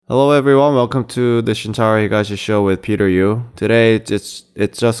Hello everyone, welcome to the Shintaro Higashi show with Peter Yu. Today it's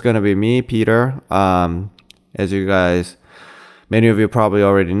just gonna be me, Peter. As you guys, many of you probably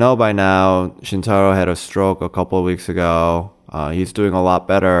already know by now, Shintaro had a stroke a couple of weeks ago. He's doing a lot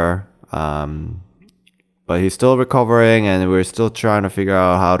better, but he's still recovering, and we're still trying to figure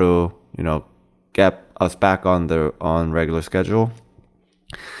out how to, get us back on the on regular schedule.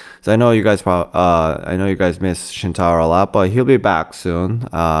 So I know you guys miss Shintaro a lot, but he'll be back soon.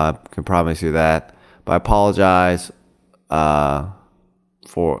 Can promise you that. But I apologize, uh,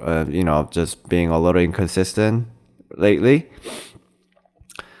 for just being a little inconsistent lately.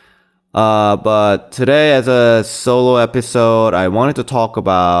 But today, as a solo episode, I wanted to talk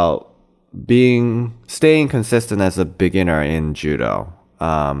about staying consistent as a beginner in judo.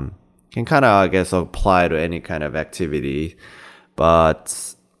 Can kind of, I guess, apply to any kind of activity,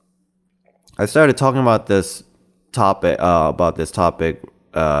 but I started talking about this topic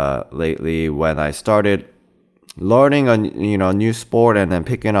lately when I started learning a new sport and then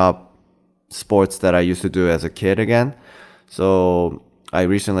picking up sports that I used to do as a kid again. So I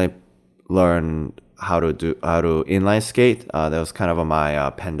recently learned how to inline skate. That was kind of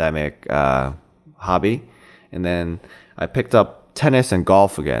my pandemic hobby, and then I picked up tennis and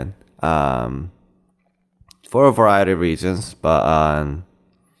golf again, for a variety of reasons. But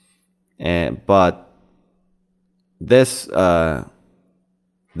this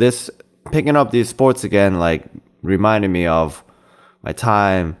picking up these sports again like reminded me of my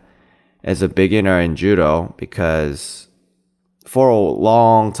time as a beginner in judo, because for a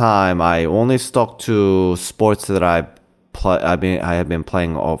long time I only stuck to sports that I have been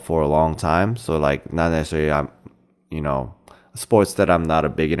playing for a long time. So like not necessarily you know sports that I'm not a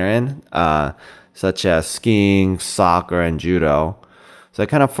beginner in, such as skiing, soccer, and judo. So I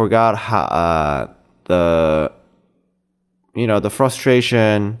kind of forgot how the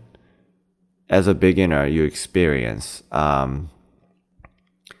frustration as a beginner you experience. And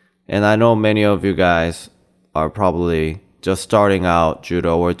I know many of you guys are probably just starting out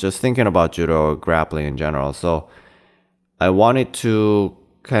judo or just thinking about judo or grappling in general. So I wanted to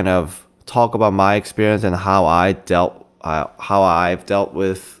kind of talk about my experience and how I've dealt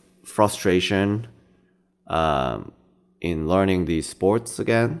with frustration in learning these sports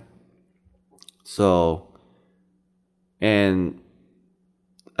again. So, and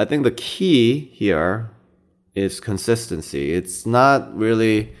I think the key here is consistency. It's not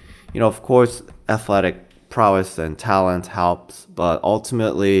really, of course, athletic prowess and talent helps, but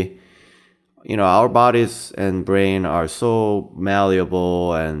ultimately, our bodies and brain are so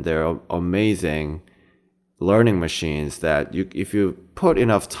malleable and they're amazing learning machines that if you put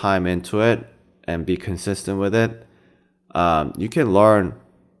enough time into it and be consistent with it, you can learn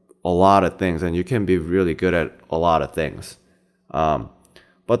a lot of things and you can be really good at a lot of things. But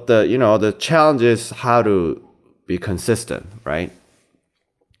the challenge is how to be consistent, right?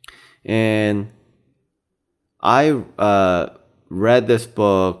 And I read this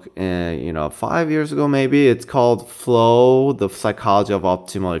book, 5 years ago maybe. It's called Flow: The Psychology of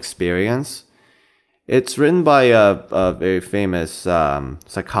Optimal Experience. It's written by a very famous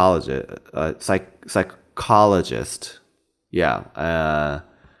psychologist. Yeah,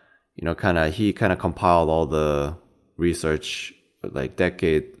 he kind of compiled all the research like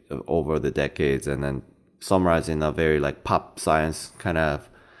over the decades, and then summarized in a very like pop science kind of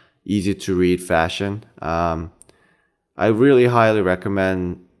easy to read fashion. I really highly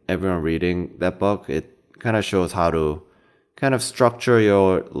recommend everyone reading that book. It kind of shows how to kind of structure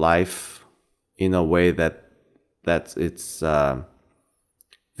your life in a way that it's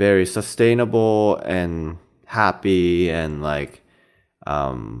very sustainable and happy and like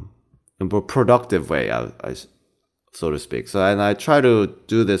in a productive way, so to speak. So, and I try to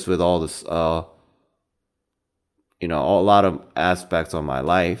do this with all this, a lot of aspects of my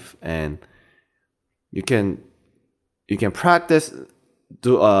life, and you can you can practice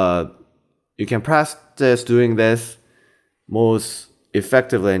do you can practice doing this most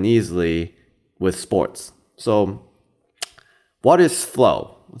effectively and easily with sports. So, what is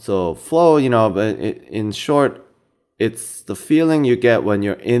flow? So, flow, in short, it's the feeling you get when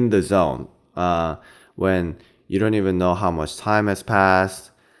you're in the zone, when you don't even know how much time has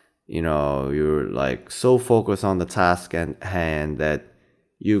passed. You're like so focused on the task at hand that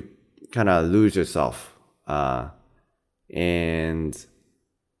you kind of lose yourself. And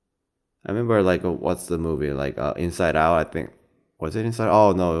I remember like what's the movie like Inside Out? I think was it Inside?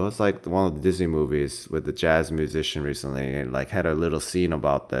 Oh no, it was like one of the Disney movies with the jazz musician recently, and like had a little scene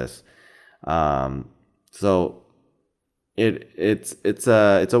about this. So it's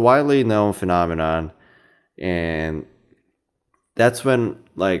a widely known phenomenon, and that's when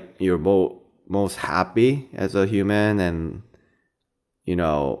like you're most happy as a human, and you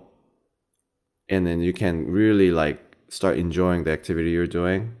know, and then you can really like start enjoying the activity you're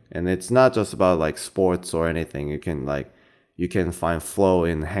doing. And it's not just about like sports or anything. You can find flow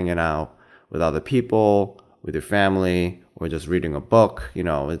in hanging out with other people, with your family, or just reading a book.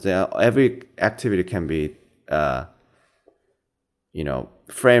 It's every activity can be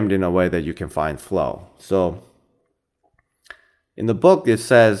framed in a way that you can find flow. So in the book, it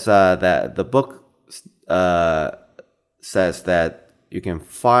says says that you can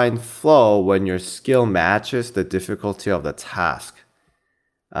find flow when your skill matches the difficulty of the task.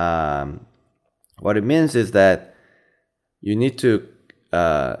 What it means is that you need to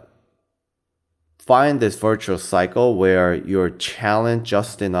find this virtuous cycle where you're challenged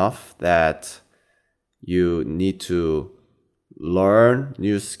just enough that you need to learn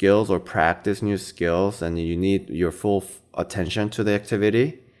new skills or practice new skills, and you need your full attention to the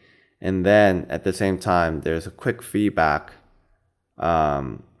activity. And then at the same time, there's a quick feedback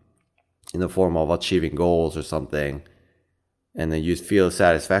in the form of achieving goals or something. And then you feel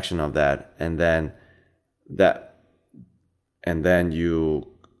satisfaction of that. And then you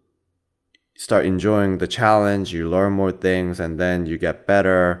start enjoying the challenge, you learn more things, and then you get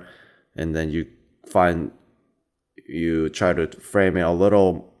better. And then you try to frame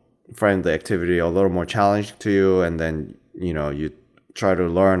the activity a little more challenging to you, and then you try to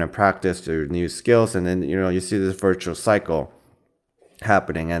learn and practice your new skills, and then you see this virtual cycle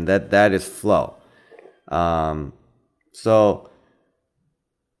happening, and that is flow. So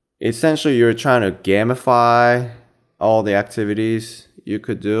essentially you're trying to gamify all the activities you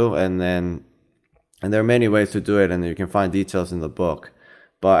could do, and there are many ways to do it, and you can find details in the book.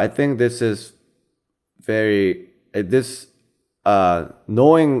 But I think this is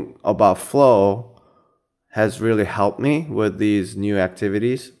knowing about flow has really helped me with these new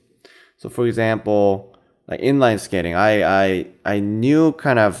activities. So for example, like inline skating, I knew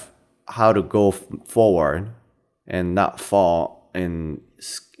kind of how to go forward and not fall on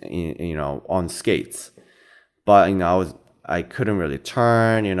skates. But I couldn't really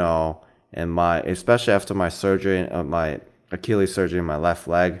turn, and especially after my surgery, my Achilles surgery in my left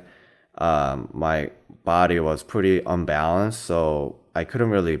leg, my body was pretty unbalanced, so I couldn't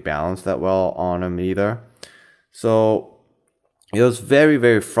really balance that well on them either. So it was very,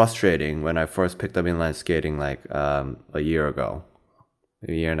 very frustrating when I first picked up inline skating like a year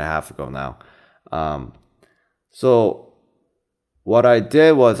and a half ago now. So what I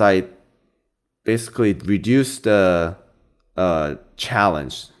did was I basically reduced the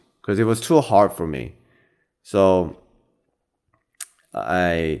challenge because it was too hard for me. So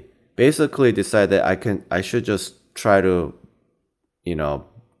I basically decided that I should just try to,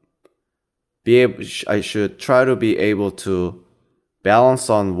 I should try to be able to balance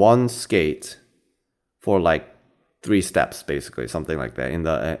on one skate for like 3 steps, basically, something like that, in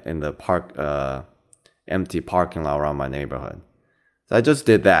the park, empty parking lot around my neighborhood. So I just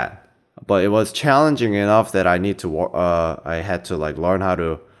did that, but it was challenging enough that I had to like learn how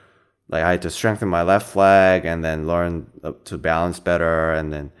to, like, I had to strengthen my left leg and then learn to balance better,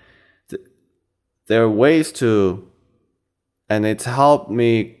 and then there are ways to, and it's helped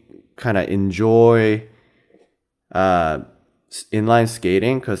me kind of enjoy inline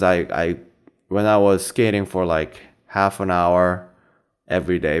skating, because I when I was skating for like half an hour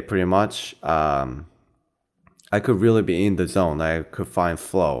every day pretty much, I could really be in the zone. I could find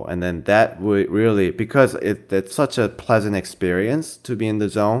flow, and then that would really, because it's such a pleasant experience to be in the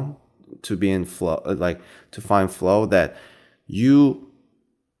zone, to be in flow, like to find flow, that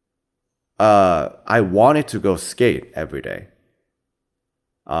I wanted to go skate every day.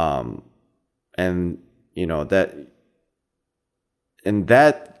 And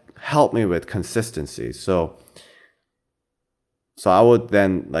that helped me with consistency. So I would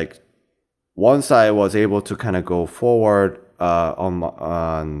then, like, once I was able to kind of go forward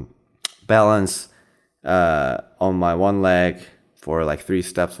on balance on my one leg for like 3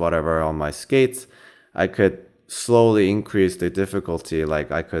 steps, whatever, on my skates, I could slowly increase the difficulty. Like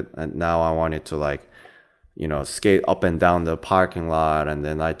now I wanted to, like, skate up and down the parking lot, and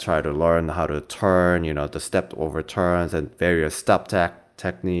then I try to learn how to turn, the step over turns and various step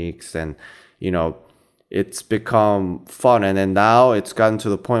techniques, and it's become fun. And then now it's gotten to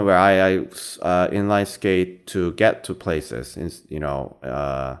the point where I inline skate to get to places. When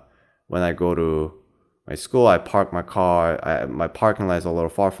I go to my school, I park my car. My parking lot is a little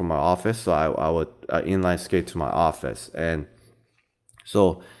far from my office, so I would inline skate to my office. And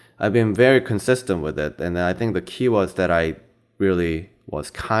so I've been very consistent with it. And I think the key was that I really was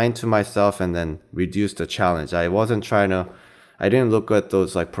kind to myself and then reduced the challenge. I I didn't look at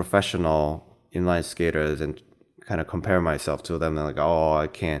those like professional inline skaters and kind of compare myself to them and like, oh, I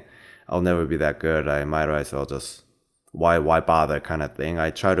can't, I'll never be that good. I might as well just why bother kind of thing. I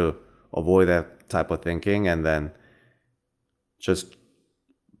try to avoid that type of thinking and then just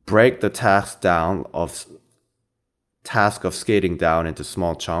break the task of skating down into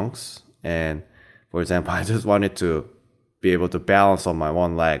small chunks. And for example, I just wanted to be able to balance on my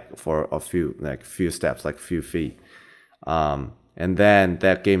one leg for a few steps, like few feet. And then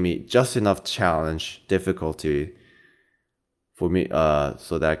that gave me just enough challenge, difficulty for me,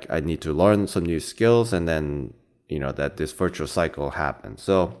 so that I need to learn some new skills, and then that this virtual cycle happens.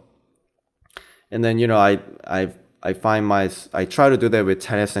 So, and then I try to do that with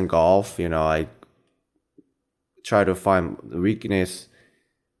tennis and golf. I try to find weakness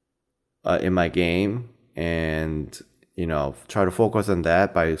in my game, and try to focus on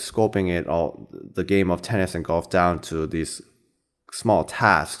that by scoping the game of tennis and golf down to these small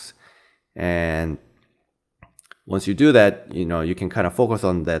tasks. And once you do that, you can kind of focus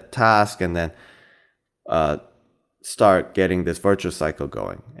on that task and then start getting this virtuous cycle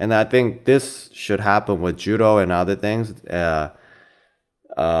going. And I think this should happen with judo and other things.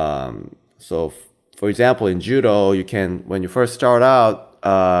 So for example, in judo, when you first start out,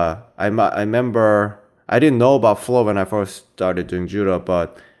 I remember I didn't know about flow when I first started doing judo,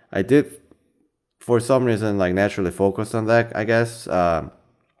 but I did, for some reason, like naturally focus on that, I guess. So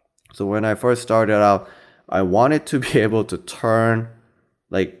when I first started out, I wanted to be able to turn,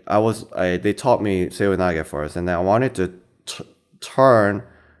 like they taught me seoinage first, and I wanted to turn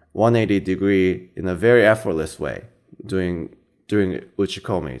 180 degree in a very effortless way doing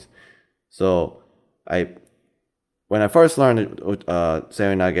uchikomis. So when I first learned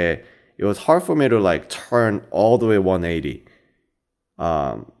seoinage, it was hard for me to like turn all the way 180.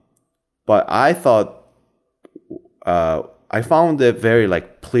 But I thought I found it very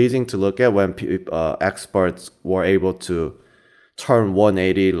like pleasing to look at when experts were able to turn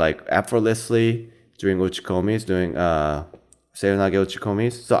 180 like effortlessly doing uchikomis, doing seoinage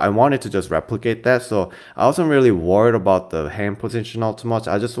uchikomis. So I wanted to just replicate that. So I wasn't really worried about the hand position all too much.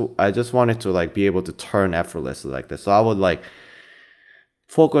 I just wanted to like be able to turn effortlessly like this. So I would like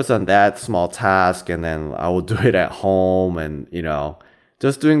focus on that small task, and then I would do it at home, and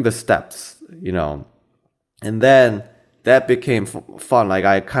just doing the steps, and then that became fun. Like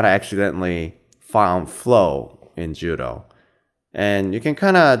I kind of accidentally found flow in judo, and you can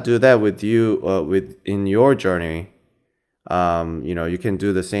kind of do that in your journey. You can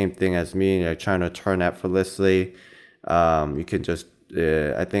do the same thing as me. You're trying to turn effortlessly. You can just,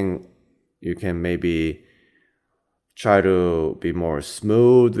 I think, you can maybe try to be more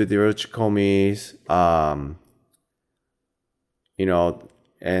smooth with your uchikomis.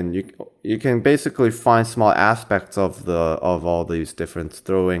 And you can basically find small aspects of all these different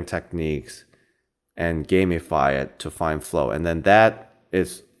throwing techniques and gamify it to find flow. And then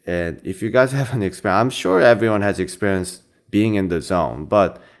and if you guys haven't experienced, I'm sure everyone has experienced being in the zone,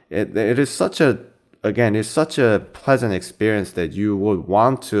 but it is it's such a pleasant experience that you would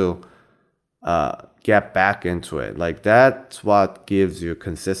want to get back into it. Like that's what gives you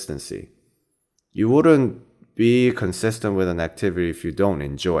consistency. You wouldn't be consistent with an activity if you don't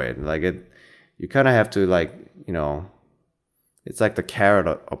enjoy it. Like you kind of have to it's like the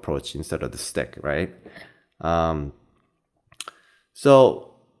carrot approach instead of the stick, right?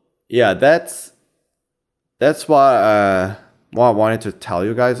 So yeah, that's what I wanted to tell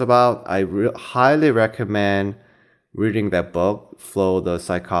you guys about. I highly recommend reading that book, Flow: The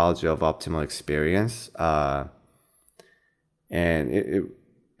Psychology of Optimal Experience. And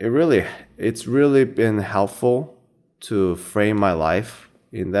it's really been helpful to frame my life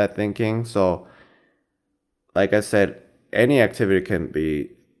in that thinking. So like I said, any activity can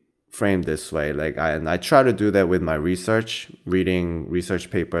be framed this way. Like I try to do that with my research, reading research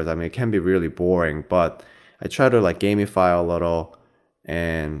papers. I mean, it can be really boring, but I try to like gamify a little,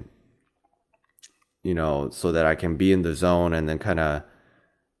 and so that I can be in the zone, and then kind of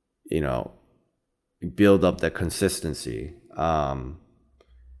build up that consistency.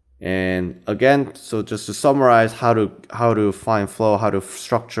 And again, so just to summarize how to find flow, how to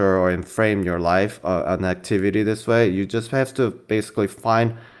structure or frame your life, an activity this way, you just have to basically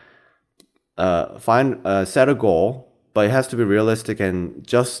set a goal, but it has to be realistic and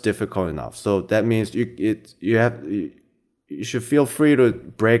just difficult enough. So that means you should feel free to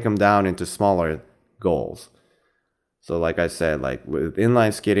break them down into smaller goals. So like I said, like with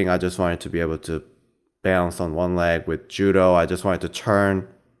inline skating, I just wanted to be able to balance on one leg. With judo, I just wanted to turn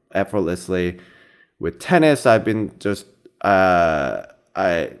effortlessly. With tennis, I've been just for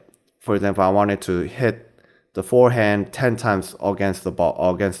example, I wanted to hit the forehand 10 times against the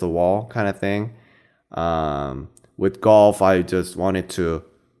wall kind of thing. With golf, I just wanted to,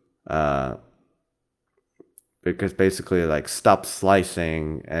 because basically like stop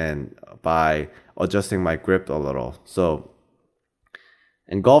slicing and by adjusting my grip a little. So,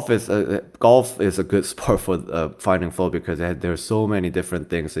 and golf is a good sport for finding flow because there's so many different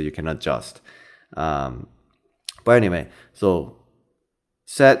things that you can adjust. But anyway, so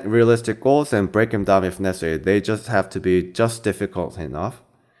set realistic goals and break them down if necessary. They just have to be just difficult enough.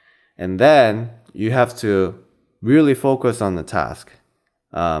 And then you have to really focus on the task.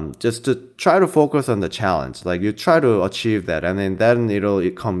 Just to try to focus on the challenge. Like you try to achieve that and then it'll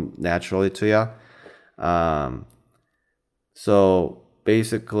come naturally to you. So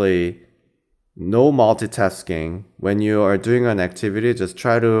basically, no multitasking. When you are doing an activity, just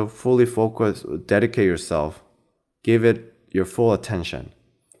try to fully focus, dedicate yourself, give it your full attention.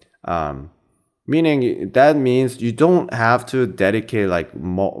 Meaning that means you don't have to dedicate like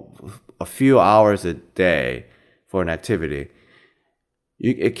a few hours a day for an activity.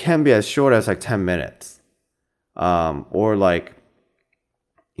 It can be as short as like 10 minutes. Or like,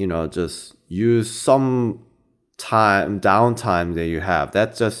 just use some downtime that you have.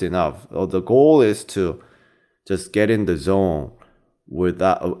 That's just enough. The goal is to just get in the zone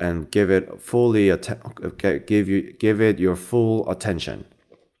without and give it give it your full attention,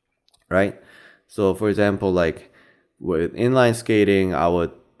 right? So for example, like with inline skating, I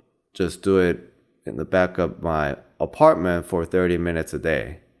would just do it in the back of my apartment for 30 minutes a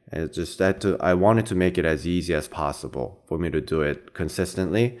day. And it's just I wanted to make it as easy as possible for me to do it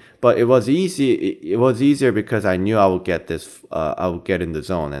consistently. But it was easy. It was easier because I knew I would get I would get in the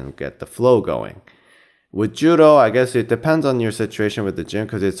zone and get the flow going. With judo, I guess it depends on your situation with the gym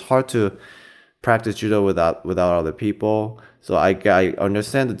because it's hard to practice judo without other people. So I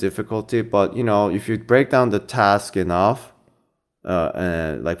understand the difficulty, but if you break down the task enough,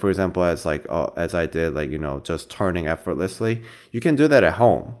 and like for example, as I did, like just turning effortlessly, you can do that at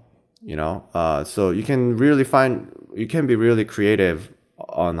home. So you can be really creative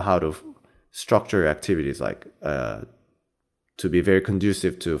on how to structure your activities, like to be very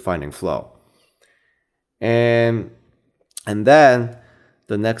conducive to finding flow. And then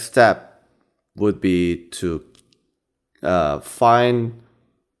the next step would be to find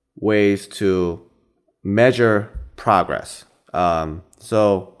ways to measure progress.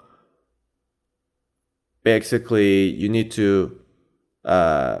 So basically, you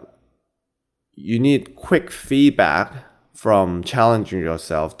need quick feedback from challenging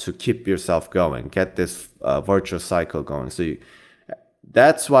yourself to keep yourself going, get this virtuous cycle going. So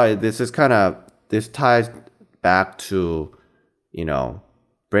that's why this ties back to,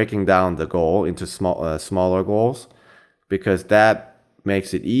 breaking down the goal into smaller goals, because that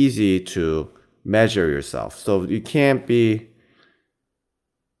makes it easy to measure yourself. So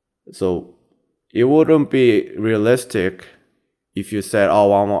it wouldn't be realistic if you said,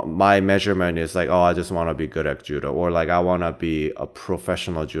 oh, my measurement is like, oh, I just want to be good at judo, or like I want to be a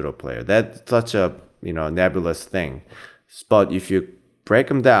professional judo player. That's such a nebulous thing. But if you break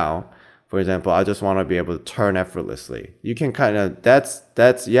them down, for example, I just want to be able to turn effortlessly. You can kind of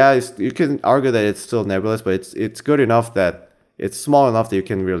you can argue that it's still nebulous, but it's good enough that it's small enough that you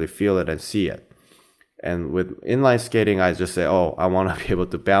can really feel it and see it. And with inline skating, I just say, oh, I want to be able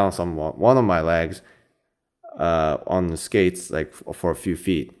to balance on one of my legs on the skates, like for a few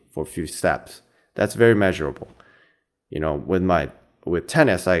feet, for a few steps. That's very measurable. With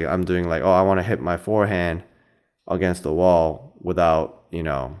tennis, I'm doing like, oh, I want to hit my forehand against the wall without,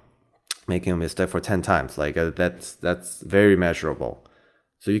 making a mistake for 10 times. Like that's very measurable.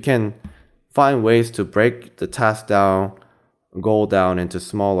 So you can find ways to break the goal down into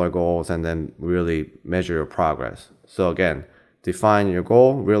smaller goals and then really measure your progress. So again, define your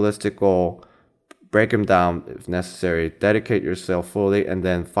goal, realistic goal, break them down if necessary, dedicate yourself fully, and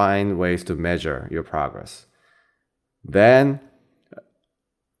then find ways to measure your progress. Then,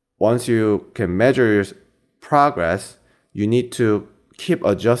 once you can measure your progress, you need to keep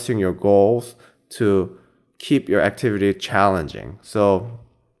adjusting your goals to keep your activity challenging. So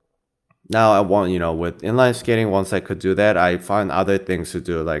now I want, with inline skating, once I could do that, I find other things to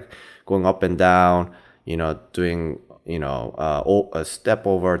do, like going up and down, doing, step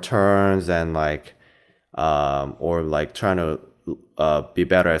over turns and like, or like trying to be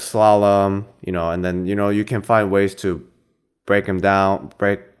better at slalom, and then, you can find ways to break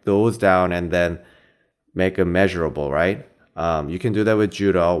those down and then make them measurable, right? You can do that with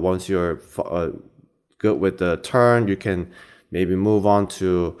judo. Once you're good with the turn, you can maybe move on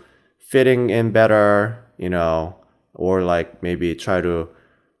to fitting in better, or like maybe try to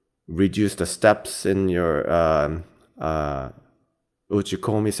reduce the steps in your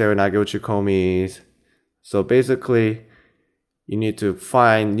uchikomi, serenage uchikomis. So basically, you need to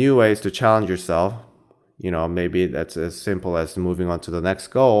find new ways to challenge yourself. Maybe that's as simple as moving on to the next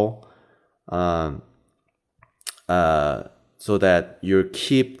goal, so that you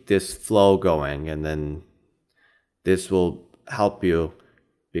keep this flow going, and then this will help you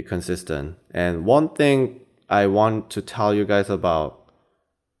be consistent. And one thing I want to tell you guys about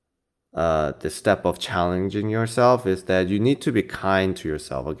the step of challenging yourself is that you need to be kind to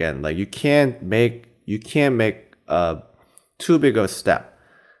yourself. Again, like you can't make too big of a step.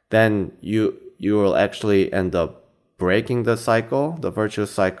 Then you will actually end up breaking the cycle, the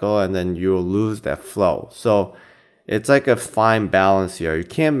virtuous cycle, and then you will lose that flow. So it's like a fine balance here. You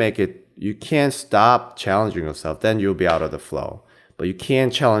can't stop challenging yourself, then you'll be out of the flow. But you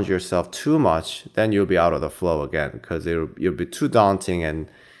can't challenge yourself too much, then you'll be out of the flow again, because you'll be too daunting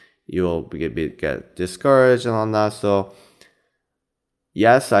and you'll get discouraged and all that. So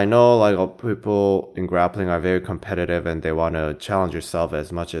yes, I know like people in grappling are very competitive and they want to challenge yourself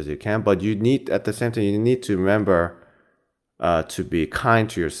as much as you can, but at the same time, you need to remember to be kind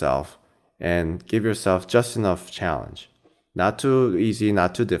to yourself and give yourself just enough challenge. Not too easy,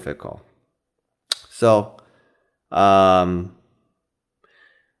 not too difficult. So,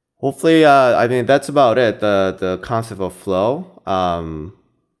 hopefully, I mean, that's about it, the concept of flow.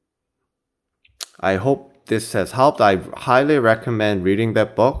 I hope this has helped. I highly recommend reading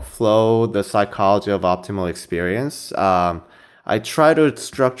that book, Flow, The Psychology of Optimal Experience. I try to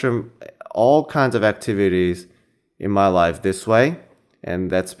structure all kinds of activities in my life this way, and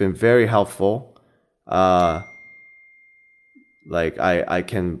that's been very helpful. Like I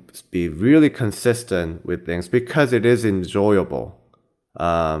can be really consistent with things because it is enjoyable.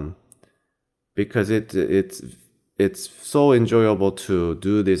 Because it's so enjoyable to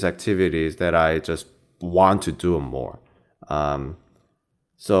do these activities that I just want to do them more.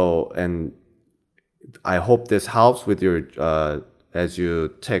 So, and I hope this helps with your as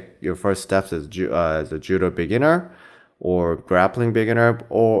you take your first steps as a judo beginner or grappling beginner,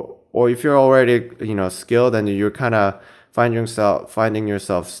 or if you're already skilled and you're kind of finding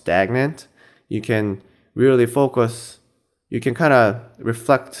yourself stagnant, you can really focus. You can kind of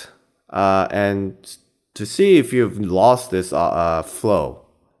reflect and to see if you've lost this flow,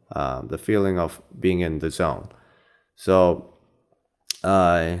 the feeling of being in the zone. So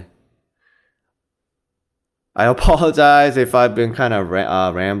I apologize if I've been kind of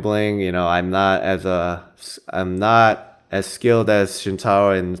rambling. I'm not as skilled as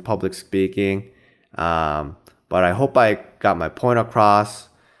Shintaro in public speaking, but I hope I got my point across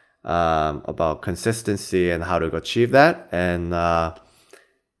about consistency and how to achieve that. And I'll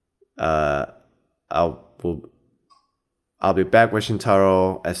be back with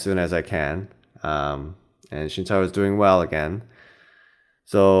Shintaro as soon as I can. And Shintaro is doing well again.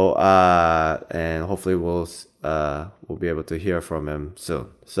 So and hopefully we'll be able to hear from him soon.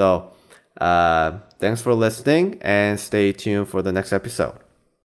 So thanks for listening and stay tuned for the next episode.